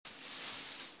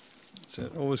So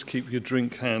always keep your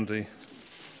drink handy.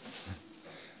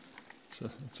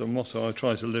 It's a motto I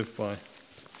try to live by.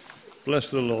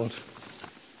 Bless the Lord.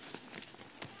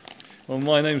 Well,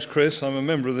 my name's Chris. I'm a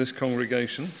member of this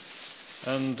congregation.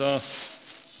 And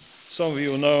some of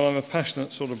you will know I'm a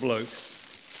passionate sort of bloke.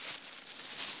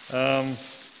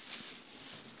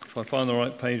 If I find the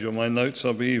right page on my notes,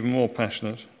 I'll be even more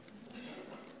passionate.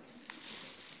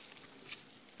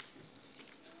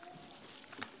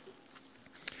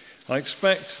 I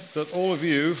expect that all of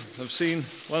you have seen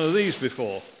one of these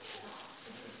before.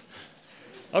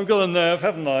 I've got a nerve,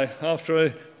 haven't I, after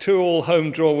a 2-2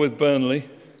 home draw with Burnley.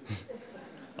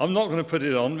 I'm not going to put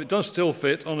it on. It does still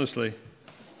fit, honestly.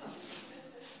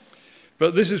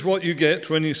 But this is what you get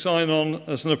when you sign on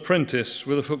as an apprentice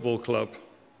with a football club.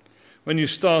 When you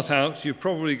start out, you've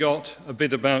probably got a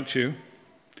bit about you,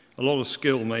 a lot of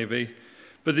skill maybe,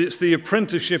 but it's the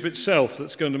apprenticeship itself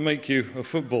that's going to make you a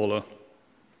footballer.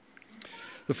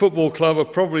 The football club are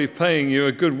probably paying you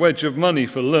a good wedge of money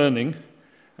for learning,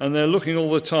 and they're looking all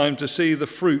the time to see the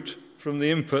fruit from the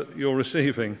input you're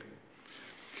receiving.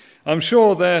 I'm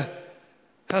sure there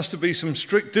has to be some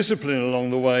strict discipline along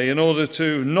the way in order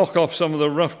to knock off some of the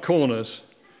rough corners.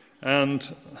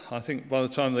 And I think by the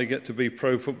time they get to be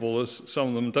pro footballers, some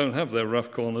of them don't have their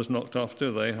rough corners knocked off,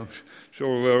 do they? I'm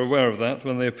sure we're aware of that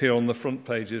when they appear on the front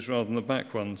pages rather than the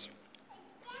back ones.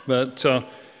 But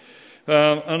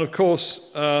and of course,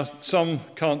 some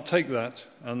can't take that,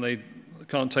 and they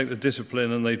can't take the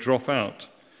discipline, and they drop out.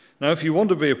 Now, if you want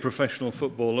to be a professional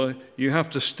footballer, you have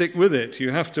to stick with it.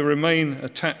 You have to remain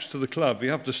attached to the club.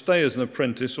 You have to stay as an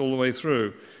apprentice all the way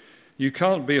through. You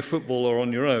can't be a footballer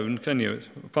on your own, can you?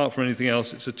 Apart from anything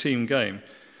else, it's a team game.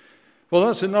 Well,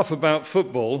 that's enough about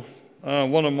football,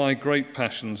 one of my great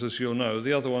passions, as you'll know.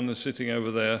 The other one is sitting over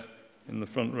there in the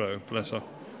front row, bless her.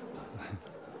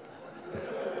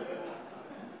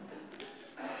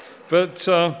 But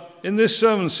in this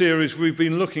sermon series, we've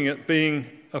been looking at being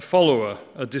a follower,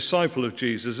 a disciple of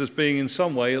Jesus, as being in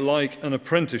some way like an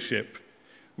apprenticeship.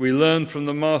 We learn from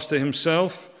the Master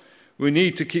himself. We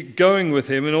need to keep going with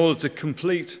him in order to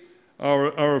complete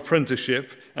our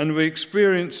apprenticeship, and we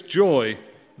experience joy,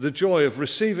 the joy of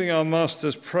receiving our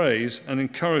Master's praise and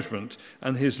encouragement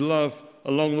and his love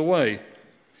along the way.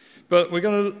 But we're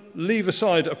going to leave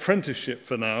aside apprenticeship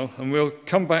for now, and we'll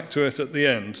come back to it at the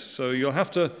end. So you'll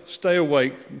have to stay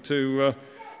awake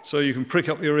so you can prick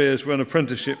up your ears when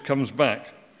apprenticeship comes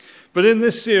back. But in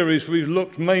this series, we've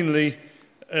looked mainly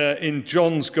in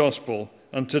John's Gospel.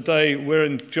 And today we're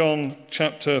in John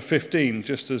chapter 15,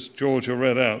 just as Georgia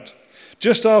read out.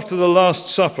 Just after the Last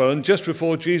Supper and just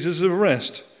before Jesus'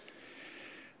 arrest.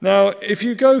 Now, if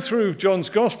you go through John's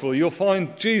Gospel, you'll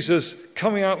find Jesus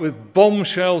coming out with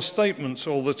bombshell statements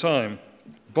all the time.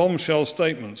 Bombshell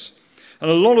statements.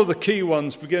 And a lot of the key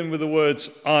ones begin with the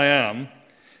words, I am.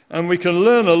 And we can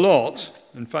learn a lot.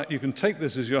 In fact, you can take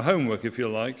this as your homework if you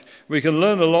like. We can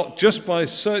learn a lot just by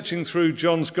searching through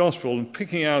John's Gospel and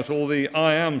picking out all the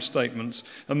I am statements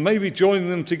and maybe joining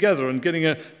them together and getting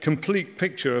a complete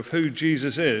picture of who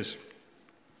Jesus is.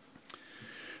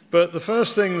 But the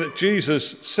first thing that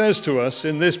Jesus says to us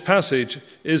in this passage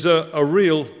is a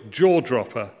real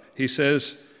jaw-dropper. He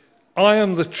says, I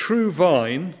am the true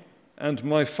vine and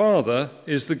my Father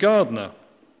is the gardener.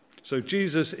 So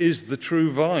Jesus is the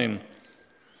true vine.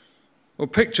 Well,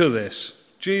 picture this.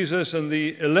 Jesus and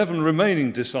the 11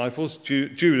 remaining disciples,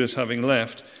 Judas having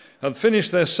left, have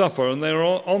finished their supper and they're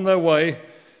on their way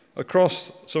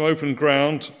across some open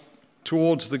ground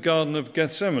towards the Garden of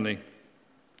Gethsemane,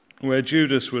 where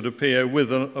Judas would appear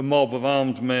with a mob of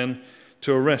armed men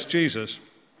to arrest Jesus.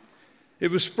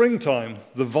 It was springtime,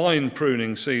 the vine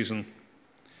pruning season.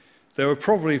 There were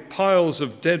probably piles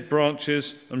of dead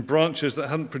branches and branches that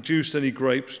hadn't produced any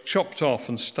grapes chopped off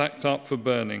and stacked up for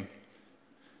burning.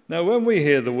 Now, when we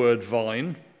hear the word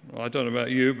vine, I don't know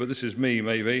about you, but this is me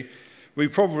maybe, we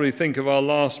probably think of our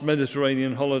last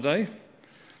Mediterranean holiday,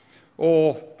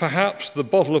 or perhaps the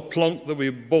bottle of plonk that we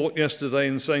bought yesterday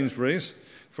in Sainsbury's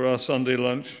for our Sunday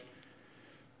lunch.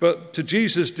 But to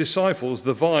Jesus' disciples,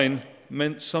 the vine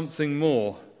meant something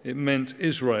more. It meant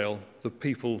Israel, the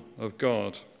people of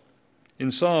God. In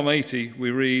Psalm 80,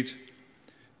 we read,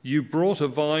 You brought a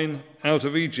vine out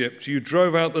of Egypt. You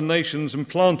drove out the nations and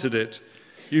planted it.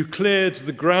 You cleared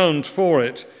the ground for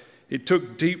it. It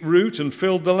took deep root and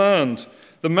filled the land.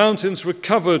 The mountains were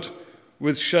covered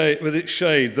with its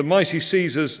shade, the mighty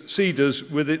cedars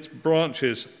with its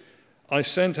branches. I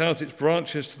sent out its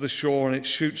branches to the shore and its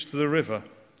shoots to the river.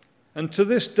 And to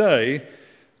this day,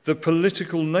 the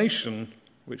political nation,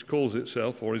 which calls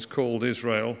itself or is called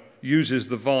Israel, uses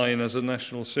the vine as a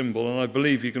national symbol, and I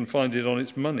believe you can find it on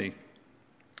its money.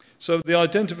 So the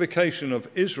identification of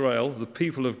Israel, the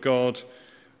people of God,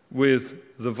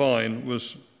 with the vine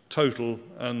was total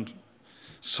and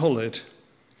solid.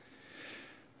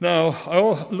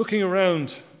 Now, looking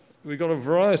around, we've got a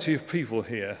variety of people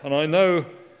here, and I know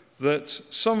that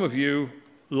some of you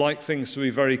like things to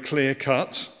be very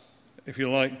clear-cut, if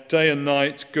you like, day and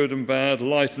night, good and bad,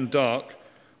 light and dark,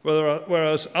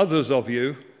 whereas others of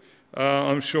you,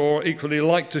 I'm sure, equally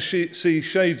like to see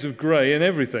shades of grey in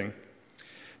everything.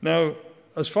 Now,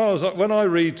 as far as when I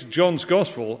read John's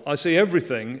Gospel, I see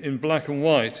everything in black and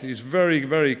white. He's very,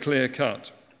 very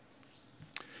clear-cut.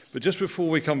 But just before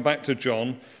we come back to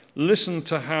John, listen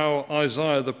to how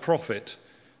Isaiah the prophet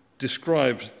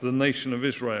describes the nation of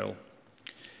Israel.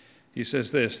 He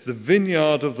says this: "The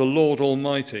vineyard of the Lord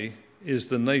Almighty is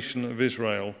the nation of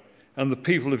Israel, and the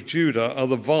people of Judah are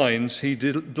the vines he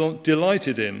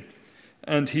delighted in.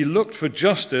 And he looked for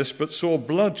justice, but saw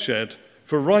bloodshed,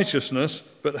 for righteousness,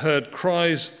 but heard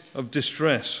cries of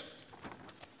distress."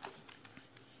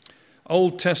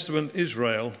 Old Testament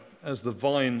Israel, as the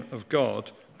vine of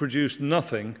God, produced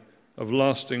nothing of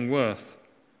lasting worth,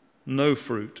 no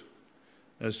fruit,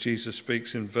 as Jesus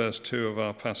speaks in verse 2 of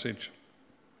our passage.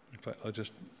 In fact, I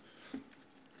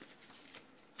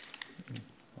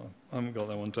haven't got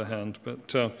that one to hand,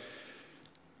 but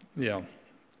yeah.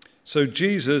 So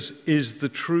Jesus is the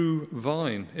true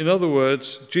vine. In other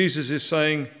words, Jesus is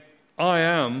saying, I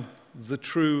am the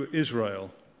true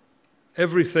Israel.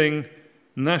 Everything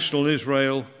national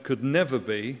Israel could never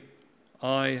be,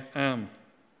 I am.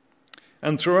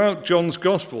 And throughout John's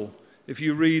Gospel, if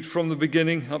you read from the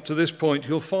beginning up to this point,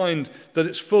 you'll find that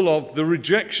it's full of the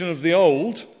rejection of the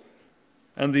old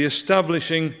and the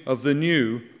establishing of the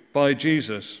new by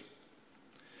Jesus.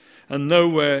 And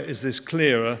nowhere is this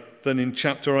clearer than in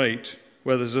chapter 8,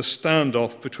 where there's a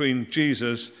standoff between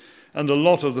Jesus and a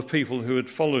lot of the people who had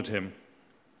followed him.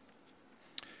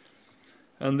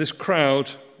 And this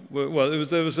crowd, well,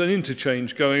 there was an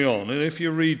interchange going on. And if you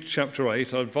read chapter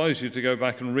 8, I advise you to go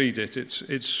back and read it.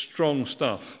 It's strong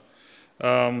stuff.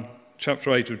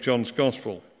 Chapter 8 of John's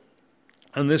Gospel.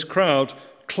 And this crowd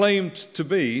claimed to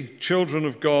be children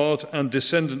of God and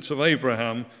descendants of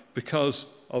Abraham because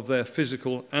of their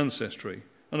physical ancestry.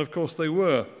 And of course they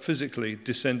were physically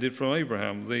descended from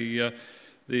Abraham.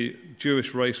 The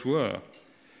Jewish race were.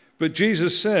 But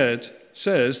Jesus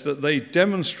says that they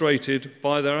demonstrated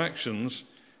by their actions,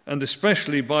 and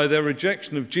especially by their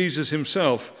rejection of Jesus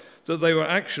himself, that they were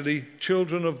actually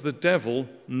children of the devil,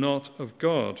 not of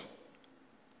God.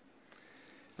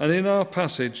 And in our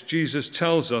passage, Jesus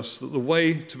tells us that the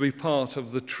way to be part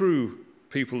of the true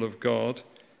people of God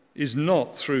is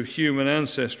not through human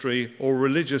ancestry or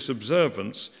religious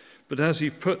observance, but as he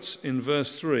puts in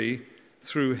verse 3,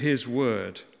 through his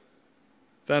word.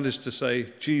 That is to say,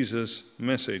 Jesus'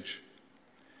 message.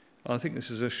 I think this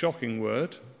is a shocking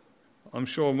word. I'm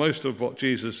sure most of what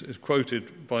Jesus is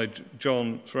quoted by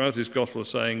John throughout his gospel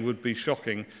saying would be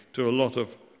shocking to a lot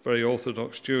of very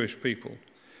orthodox Jewish people.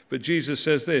 But Jesus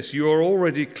says this: you are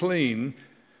already clean,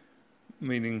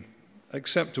 meaning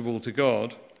acceptable to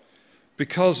God,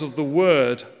 because of the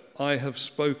word I have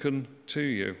spoken to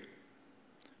you.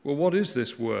 Well, what is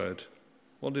this word?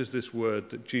 What is this word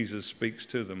that Jesus speaks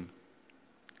to them?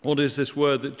 What is this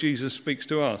word that Jesus speaks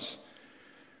to us?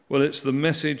 Well, it's the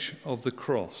message of the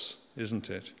cross, isn't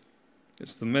it?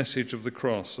 It's the message of the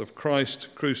cross, of Christ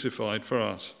crucified for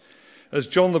us. As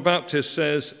John the Baptist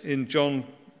says in John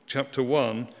chapter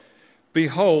 1,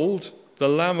 behold the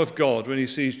Lamb of God. When he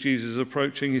sees Jesus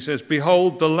approaching, he says,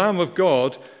 behold the Lamb of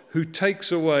God who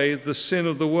takes away the sin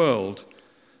of the world.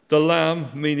 The Lamb,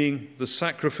 meaning the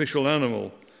sacrificial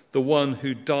animal, the one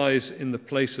who dies in the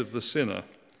place of the sinner.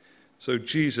 So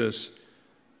Jesus,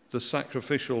 the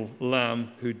sacrificial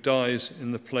lamb who dies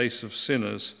in the place of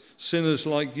sinners, sinners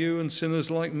like you and sinners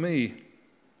like me.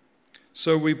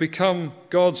 So we become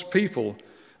God's people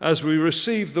as we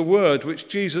receive the word which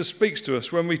Jesus speaks to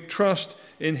us, when we trust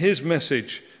in his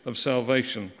message of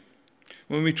salvation,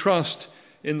 when we trust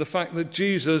in the fact that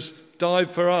Jesus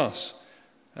died for us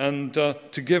and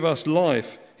to give us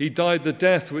life. He died the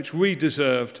death which we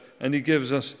deserved, and he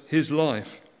gives us his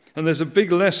life. And there's a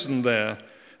big lesson there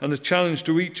and a challenge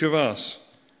to each of us.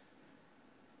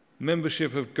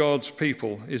 Membership of God's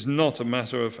people is not a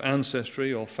matter of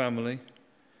ancestry or family.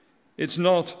 It's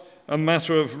not a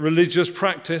matter of religious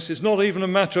practice. It's not even a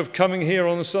matter of coming here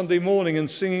on a Sunday morning and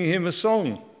singing him a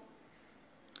song.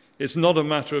 It's not a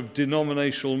matter of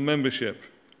denominational membership.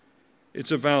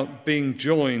 It's about being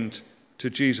joined to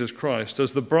Jesus Christ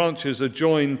as the branches are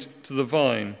joined to the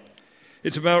vine.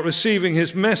 It's about receiving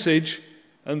his message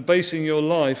and basing your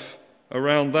life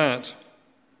around that.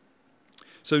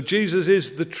 So Jesus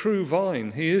is the true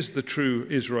vine. He is the true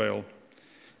Israel.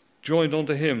 Joined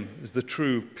onto him is the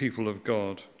true people of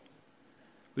God.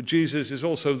 But Jesus is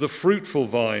also the fruitful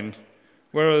vine,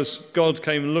 whereas God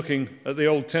came looking at the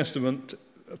Old Testament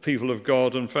people of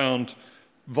God and found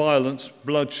violence,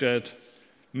 bloodshed,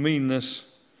 meanness,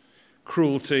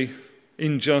 cruelty,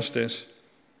 injustice.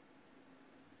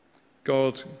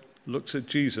 God looks at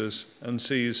Jesus and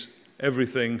sees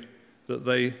everything that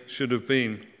they should have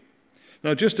been.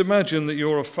 Now just imagine that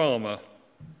you're a farmer.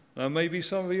 Now maybe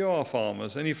some of you are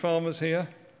farmers. Any farmers here?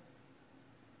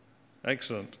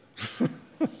 Excellent.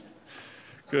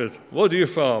 Good. What do you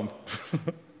farm?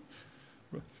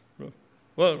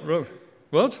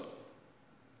 What?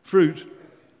 Fruit.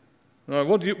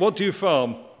 What do you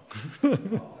farm?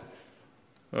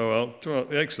 Oh well,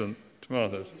 excellent.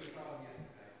 Tomatoes.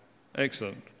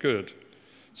 Excellent. Good.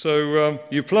 So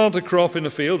you plant a crop in a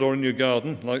field or in your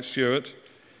garden, like Stuart.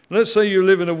 Let's say you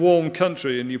live in a warm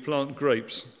country and you plant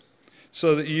grapes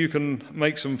so that you can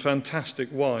make some fantastic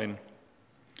wine.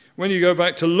 When you go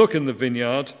back to look in the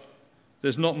vineyard,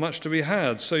 there's not much to be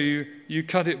had. So you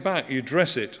cut it back, you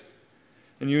dress it,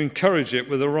 and you encourage it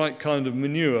with the right kind of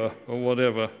manure or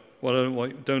whatever. Well,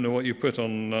 I don't know what you put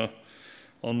on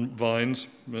vines,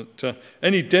 but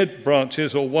any dead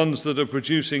branches or ones that are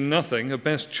producing nothing are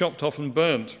best chopped off and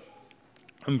burnt.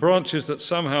 And branches that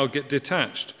somehow get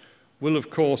detached will, of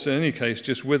course, in any case,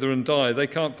 just wither and die. They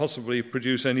can't possibly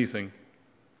produce anything.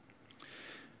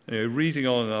 Anyway, reading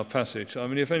on in our passage, I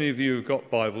mean, if any of you have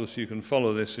got Bibles, you can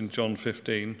follow this in John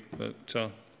 15,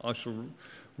 but I shall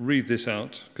read this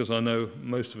out because I know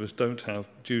most of us don't have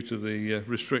due to the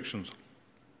restrictions.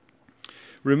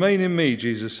 Remain in me,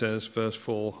 Jesus says, verse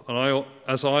 4, and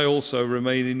as I also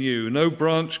remain in you. No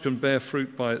branch can bear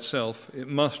fruit by itself. It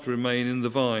must remain in the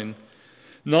vine.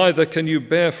 Neither can you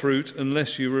bear fruit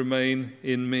unless you remain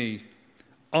in me.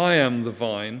 I am the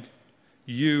vine,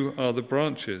 you are the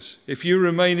branches. If you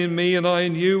remain in me and I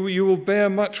in you, you will bear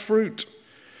much fruit.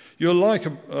 You're like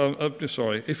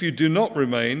if you do not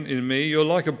remain in me, you're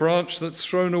like a branch that's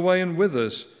thrown away and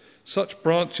withers. Such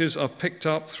branches are picked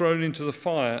up, thrown into the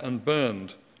fire, and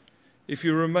burned. If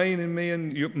you remain in me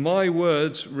and my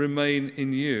words remain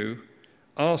in you,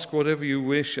 ask whatever you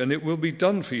wish, and it will be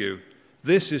done for you.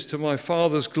 This is to my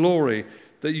Father's glory,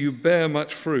 that you bear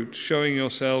much fruit, showing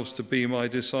yourselves to be my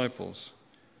disciples.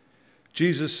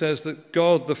 Jesus says that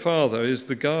God the Father is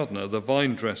the gardener, the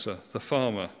vine dresser, the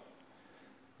farmer.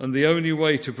 And the only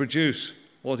way to produce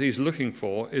what he's looking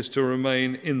for is to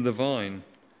remain in the vine.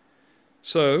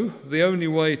 So, the only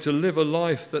way to live a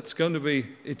life that's going to be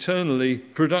eternally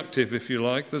productive, if you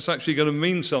like, that's actually going to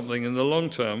mean something in the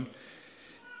long term,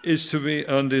 is to be,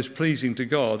 and is pleasing to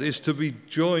God, is to be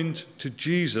joined to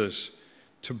Jesus,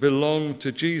 to belong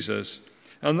to Jesus.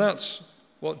 And that's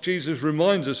what Jesus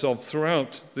reminds us of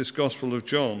throughout this Gospel of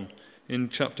John. In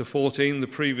chapter 14, the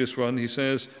previous one, he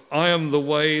says, I am the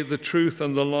way, the truth,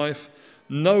 and the life.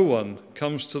 No one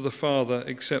comes to the Father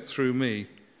except through me.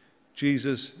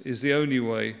 Jesus is the only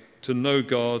way to know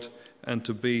God and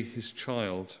to be his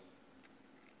child.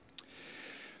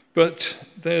 But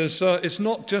it's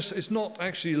not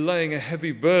actually laying a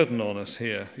heavy burden on us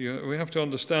here. We have to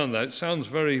understand that. It sounds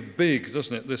very big,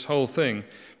 doesn't it, this whole thing?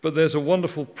 But there's a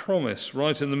wonderful promise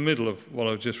right in the middle of what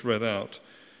I've just read out.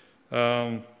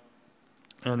 And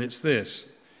it's this.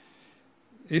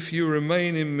 If you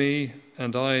remain in me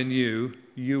and I in you,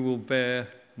 you will bear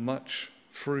much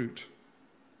fruit.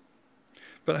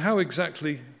 But how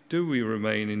exactly do we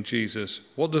remain in Jesus?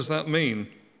 What does that mean?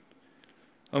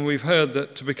 And we've heard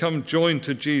that to become joined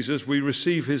to Jesus, we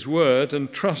receive his word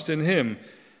and trust in him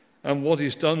and what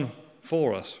he's done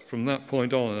for us from that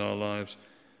point on in our lives.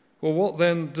 Well, what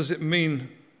then does it mean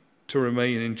to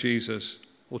remain in Jesus,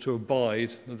 or to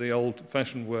abide, the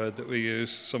old-fashioned word that we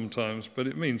use sometimes, but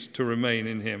it means to remain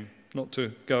in him, not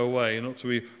to go away, not to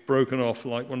be broken off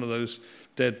like one of those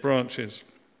dead branches.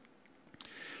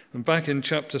 And back in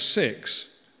chapter 6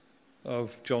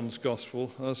 of John's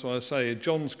Gospel, that's why I say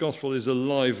John's Gospel is a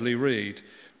lively read,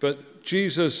 but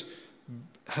Jesus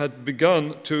had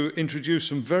begun to introduce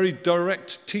some very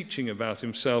direct teaching about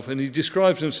himself, and he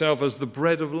describes himself as the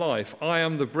bread of life. I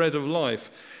am the bread of life.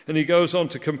 And he goes on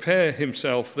to compare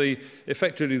himself,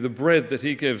 effectively the bread that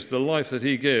he gives, the life that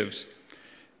he gives,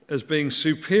 as being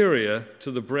superior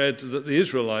to the bread that the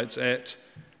Israelites ate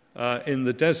in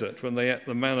the desert when they ate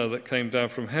the manna that came down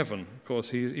from heaven. Of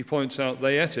course, he points out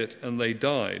they ate it and they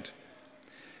died.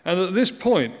 And at this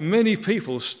point, many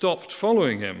people stopped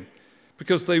following him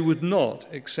because they would not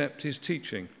accept his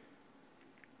teaching.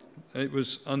 It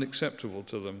was unacceptable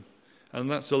to them. And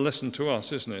that's a lesson to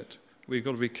us, isn't it? We've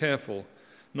got to be careful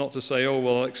Not to say, oh,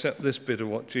 well, I'll accept this bit of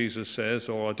what Jesus says,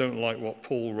 or I don't like what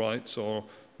Paul writes, or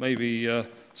maybe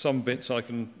some bits I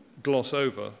can gloss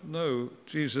over. No,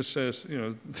 Jesus says,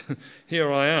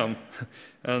 here I am,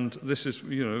 and this is,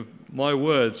 my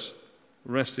words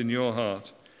rest in your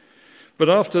heart. But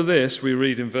after this, we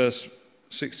read in verse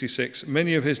 66,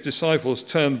 many of his disciples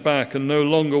turned back and no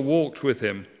longer walked with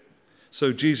him.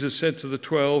 So Jesus said to the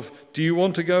 12, do you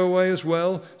want to go away as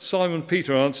well? Simon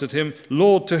Peter answered him,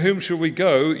 Lord, to whom shall we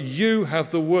go? You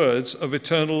have the words of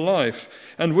eternal life,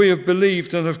 and we have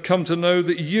believed and have come to know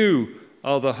that you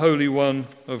are the Holy One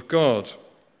of God.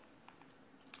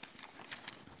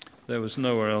 There was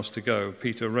nowhere else to go.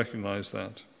 Peter recognized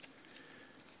that.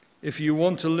 If you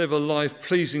want to live a life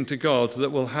pleasing to God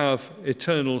that will have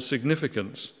eternal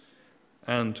significance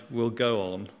and will go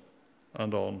on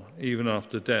and on, even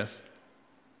after death,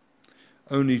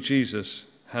 only Jesus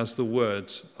has the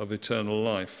words of eternal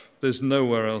life. There's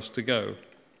nowhere else to go.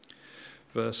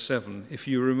 Verse 7, if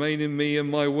you remain in me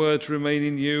and my words remain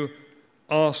in you,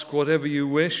 ask whatever you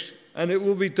wish and it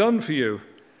will be done for you.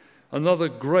 Another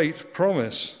great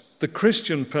promise. The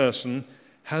Christian person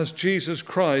has Jesus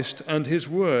Christ and his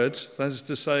words, that is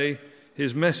to say,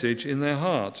 his message, in their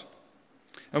heart.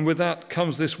 And with that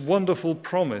comes this wonderful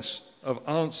promise of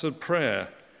answered prayer.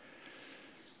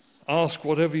 Ask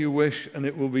whatever you wish and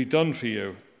it will be done for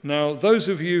you. Now, those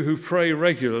of you who pray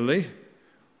regularly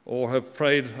or have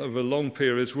prayed over long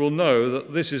periods will know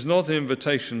that this is not an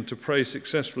invitation to pray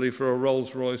successfully for a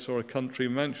Rolls Royce or a country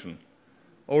mansion,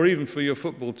 or even for your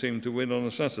football team to win on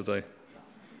a Saturday.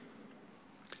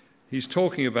 He's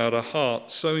talking about a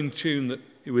heart so in tune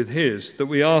with his that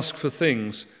we ask for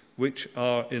things which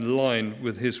are in line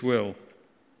with his will.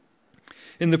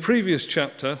 In the previous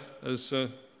chapter, as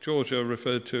Georgia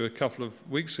referred to a couple of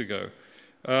weeks ago,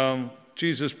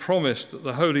 Jesus promised that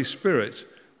the Holy Spirit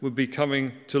would be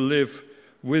coming to live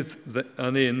with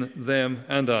and in them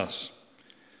and us.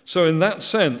 So in that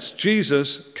sense,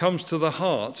 Jesus comes to the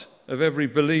heart of every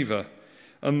believer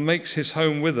and makes his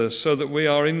home with us so that we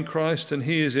are in Christ and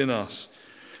he is in us.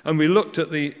 And we looked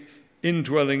at the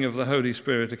indwelling of the Holy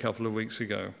Spirit a couple of weeks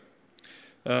ago.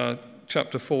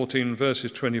 Chapter 14,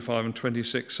 verses 25 and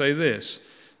 26 say this,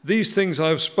 these things I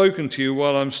have spoken to you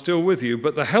while I'm still with you,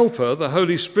 but the Helper, the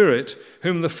Holy Spirit,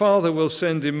 whom the Father will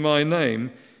send in my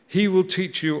name, he will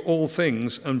teach you all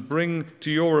things and bring to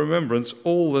your remembrance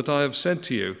all that I have said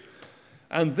to you.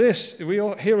 And this, we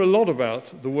hear a lot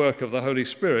about the work of the Holy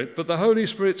Spirit, but the Holy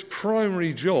Spirit's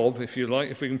primary job, if you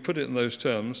like, if we can put it in those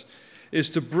terms, is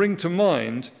to bring to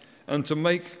mind and to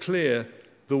make clear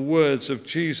the words of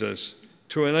Jesus,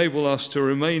 to enable us to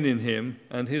remain in him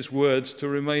and his words to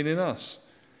remain in us.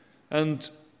 And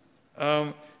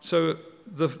so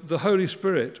the Holy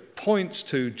Spirit points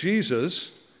to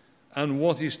Jesus and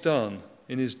what he's done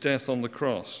in his death on the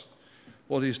cross,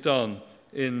 what he's done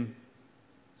in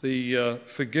the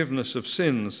forgiveness of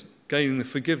sins, gaining the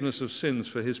forgiveness of sins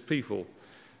for his people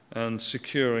and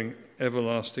securing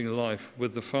everlasting life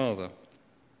with the Father.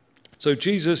 So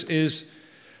Jesus is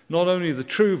not only the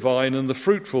true vine and the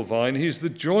fruitful vine, he's the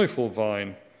joyful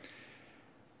vine.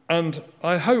 And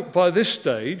I hope by this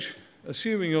stage,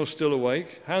 assuming you're still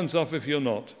awake, hands up if you're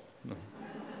not,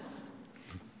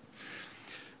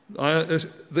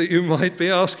 that you might be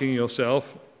asking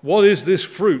yourself, what is this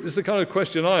fruit? It's the kind of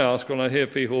question I ask when I hear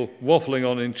people waffling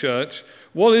on in church.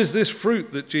 What is this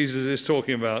fruit that Jesus is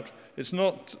talking about? It's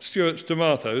not Stuart's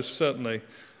tomatoes, certainly,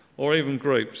 or even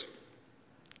grapes.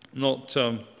 Not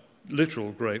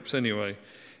literal grapes, anyway.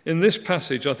 In this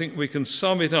passage, I think we can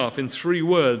sum it up in 3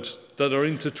 words that are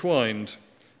intertwined.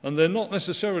 And they're not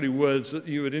necessarily words that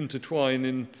you would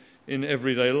intertwine in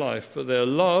everyday life, but they're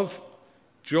love,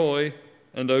 joy,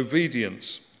 and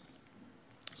obedience.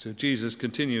 So Jesus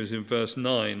continues in verse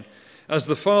 9, as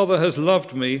the Father has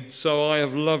loved me, so I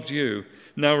have loved you.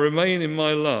 Now remain in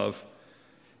my love.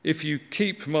 If you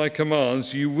keep my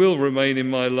commands, you will remain in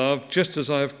my love, just as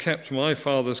I have kept my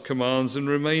Father's commands and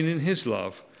remain in his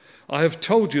love. I have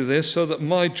told you this so that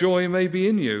my joy may be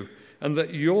in you, and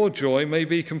that your joy may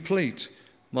be complete.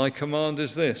 My command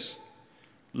is this,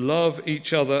 love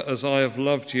each other as I have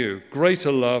loved you.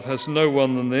 Greater love has no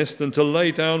one than this, than to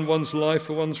lay down one's life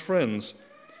for one's friends.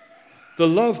 The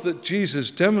love that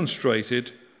Jesus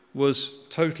demonstrated was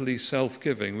totally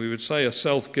self-giving. We would say a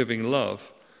self-giving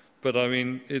love, but I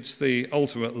mean, it's the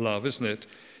ultimate love, isn't it?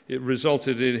 It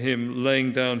resulted in him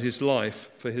laying down his life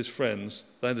for his friends,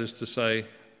 that is to say,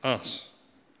 us.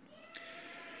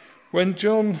 When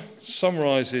John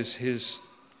summarizes his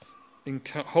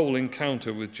whole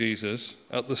encounter with Jesus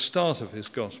at the start of his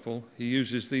gospel, he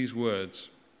uses these words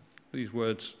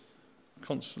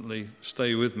constantly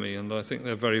stay with me, and I think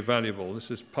they're very valuable.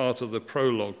 This is part of the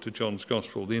prologue to John's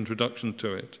Gospel, the introduction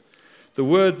to it. The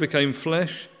Word became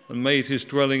flesh and made his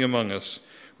dwelling among us.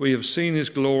 We have seen his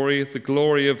glory, the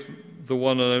glory of the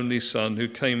one and only Son, who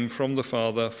came from the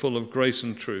Father, full of grace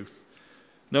and truth.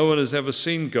 No one has ever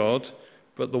seen God,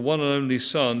 but the one and only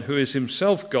Son, who is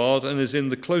himself God and is in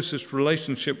the closest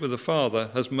relationship with the Father,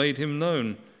 has made him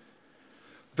known.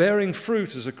 Bearing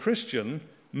fruit as a Christian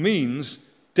means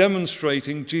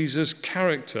demonstrating Jesus'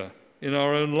 character in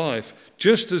our own life,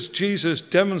 just as Jesus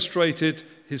demonstrated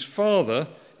his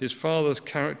Father's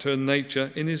character and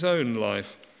nature in his own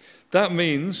life. That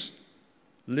means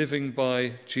living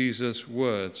by Jesus'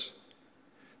 words.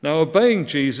 Now, obeying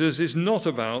Jesus is not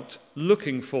about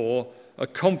looking for a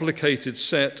complicated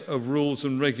set of rules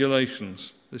and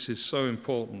regulations. This is so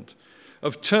important.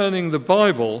 Of turning the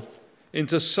Bible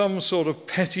into some sort of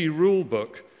petty rule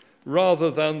book rather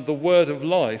than the word of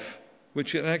life,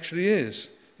 which it actually is.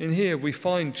 In here we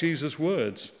find Jesus'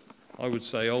 words. I would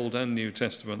say Old and New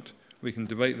Testament. We can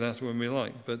debate that when we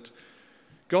like. But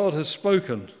God has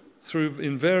spoken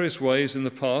in various ways in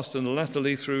the past and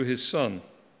latterly through his Son.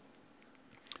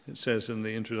 It says in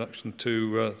the introduction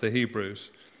to the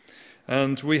Hebrews.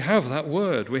 And we have that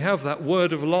word. We have that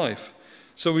word of life.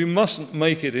 So we mustn't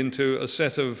make it into a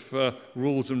set of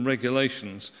rules and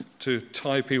regulations to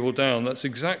tie people down. That's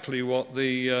exactly what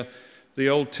the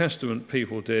Old Testament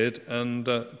people did, and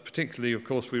particularly, of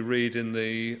course, we read in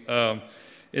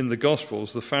the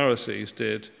Gospels, the Pharisees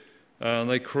did, and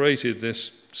they created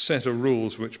this set of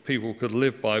rules which people could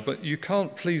live by. But you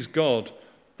can't please God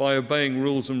by obeying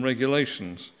rules and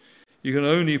regulations. You can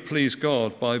only please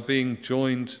God by being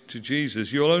joined to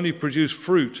Jesus. You'll only produce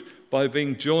fruit by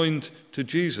being joined to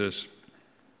Jesus.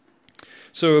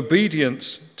 So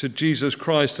obedience to Jesus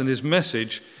Christ and his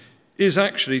message is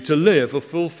actually to live a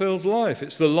fulfilled life.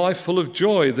 It's the life full of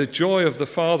joy, the joy of the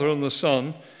Father and the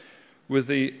Son, with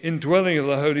the indwelling of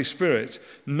the Holy Spirit,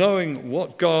 knowing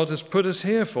what God has put us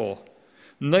here for.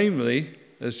 Namely,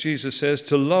 as Jesus says,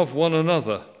 to love one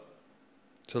another.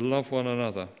 To love one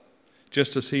another.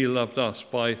 Just as he loved us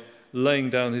by laying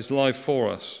down his life for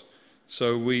us.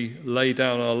 So we lay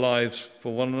down our lives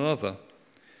for one another,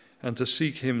 and to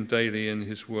seek him daily in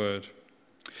his word.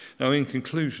 Now, in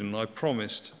conclusion, I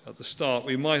promised at the start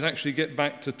we might actually get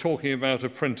back to talking about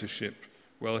apprenticeship.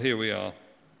 Well, here we are,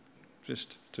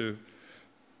 just to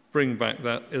bring back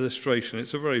that illustration.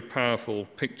 It's a very powerful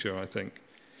picture, I think.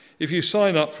 If you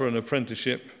sign up for an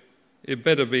apprenticeship, it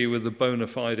better be with a bona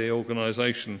fide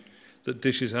organisation that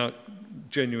dishes out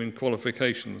genuine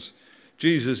qualifications.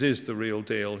 Jesus is the real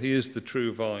deal. He is the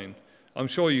true vine. I'm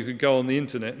sure you could go on the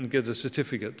internet and get a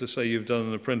certificate to say you've done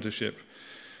an apprenticeship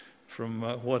from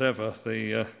the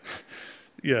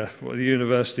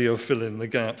university or fill in the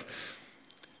gap.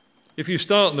 If you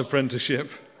start an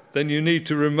apprenticeship, then you need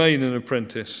to remain an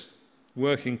apprentice,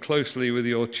 working closely with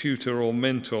your tutor or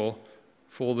mentor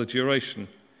for the duration.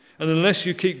 And unless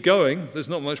you keep going, there's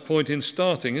not much point in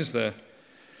starting, is there?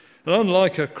 And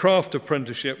unlike a craft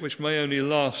apprenticeship, which may only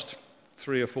last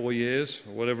 3 or 4 years,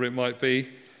 or whatever it might be,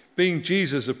 being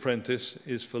Jesus' apprentice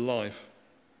is for life.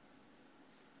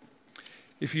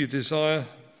 If you desire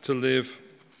to live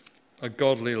a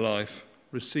godly life,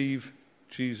 receive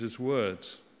Jesus'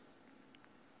 words.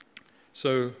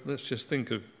 So let's just think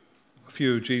of a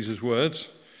few of Jesus' words.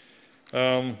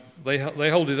 They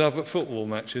hold it up at football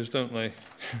matches, don't they?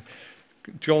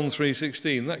 John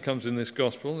 3:16, that comes in this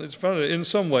gospel. It's funny, in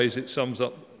some ways it sums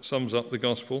up the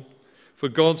gospel. For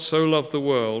God so loved the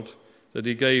world that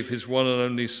he gave his one and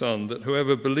only Son, that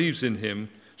whoever believes in him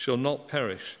shall not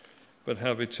perish, but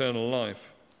have eternal life.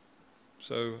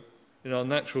 So in our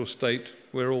natural state,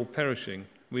 we're all perishing.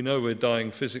 We know we're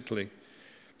dying physically,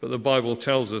 but the Bible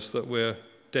tells us that we're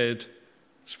dead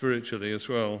spiritually as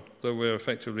well, though we're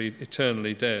effectively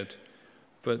eternally dead.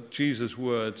 But Jesus'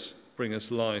 words bring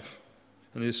us life,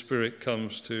 and his Spirit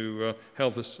comes to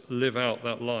help us live out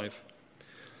that life.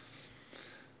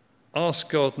 Ask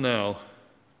God now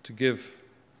to give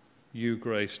you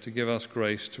grace, to give us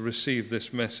grace to receive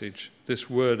this message, this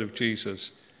word of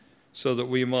Jesus, so that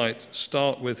we might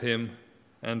start with him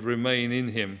and remain in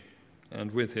him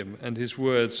and with him, and his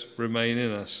words remain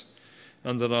in us,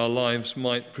 and that our lives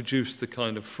might produce the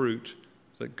kind of fruit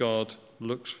that God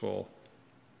looks for.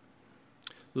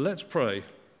 Let's pray.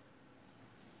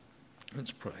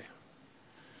 Let's pray.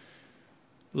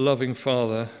 Loving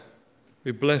Father,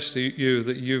 we bless you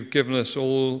that you've given us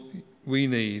all we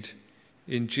need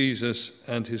in Jesus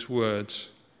and his words,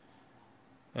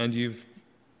 and you've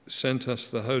sent us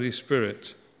the Holy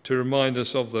Spirit to remind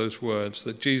us of those words,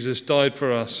 that Jesus died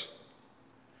for us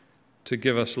to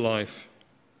give us life.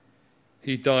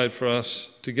 He died for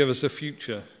us to give us a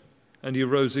future, and he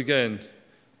rose again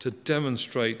to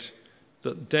demonstrate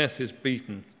that death is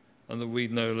beaten and that we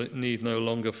need no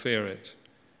longer fear it,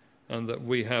 and that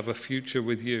we have a future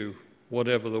with you,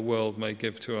 whatever the world may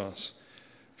give to us.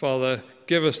 Father,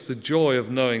 give us the joy of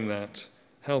knowing that.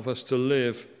 Help us to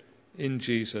live in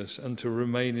Jesus and to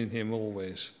remain in him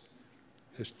always,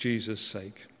 for Jesus'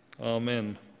 sake.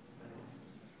 Amen.